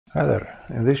Hi there,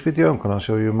 in this video I'm going to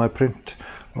show you my print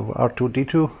of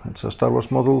R2D2. It's a Star Wars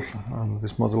model, and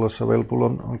this model is available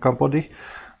on Cambodia.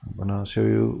 I'm going to show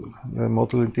you the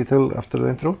model in detail after the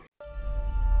intro.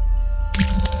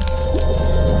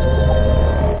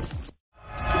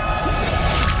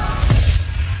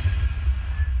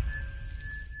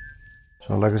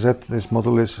 So like I said, this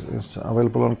model is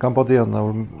available on Cambodia, and I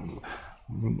will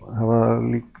have a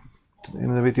link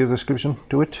in the video description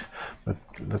to it. But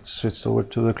let's switch over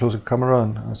to the closer camera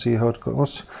and see how it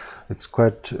goes. It's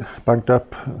quite banged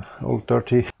up, all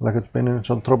dirty, like it's been in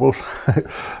some trouble.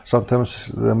 Sometimes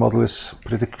the model is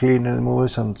pretty clean in the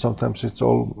movies, and sometimes it's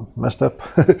all messed up.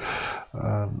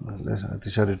 I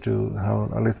decided to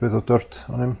have a little bit of dirt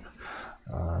on him.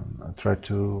 I tried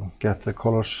to get the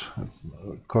colors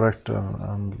correct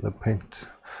and the paint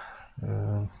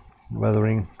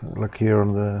weathering, like here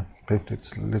on the paint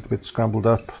it's a little bit scrambled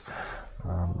up.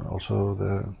 Also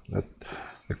the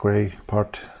gray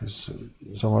part is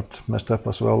somewhat messed up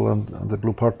as well, and the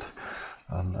blue part.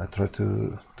 And I tried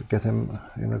to get him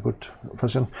in a good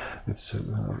fashion. It's a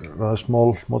rather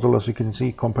small model, as you can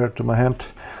see, compared to my hand,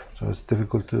 so it's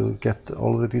difficult to get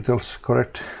all the details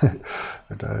correct.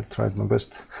 But I tried my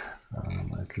best.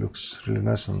 It looks really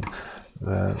nice, and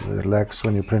the legs,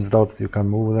 when you print it out, you can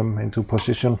move them into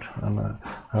position and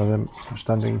have them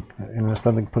standing in a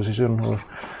standing position,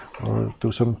 or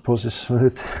do some poses with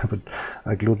it. But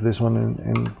I glued this one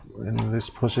in this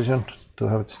position to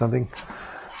have it standing.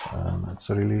 It's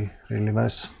a really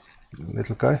nice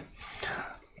little guy.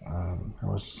 It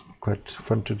was quite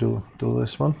fun to do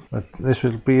this one. But this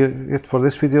will be it for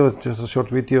this video. It's just a short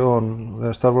video on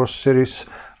the Star Wars series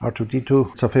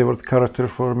R2D2. It's a favorite character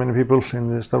for many people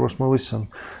in the Star Wars movies, and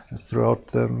throughout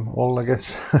them all, I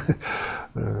guess.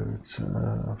 It's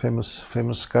a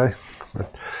famous guy.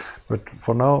 But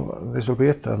for now, this will be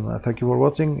it, and thank you for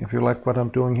watching. If you like what I'm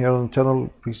doing here on the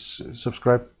channel, please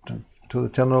subscribe to the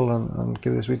channel and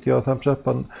give this video a thumbs up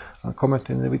and comment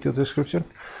in the video description.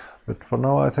 But for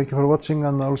now, I thank you for watching,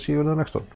 and I'll see you in the next one.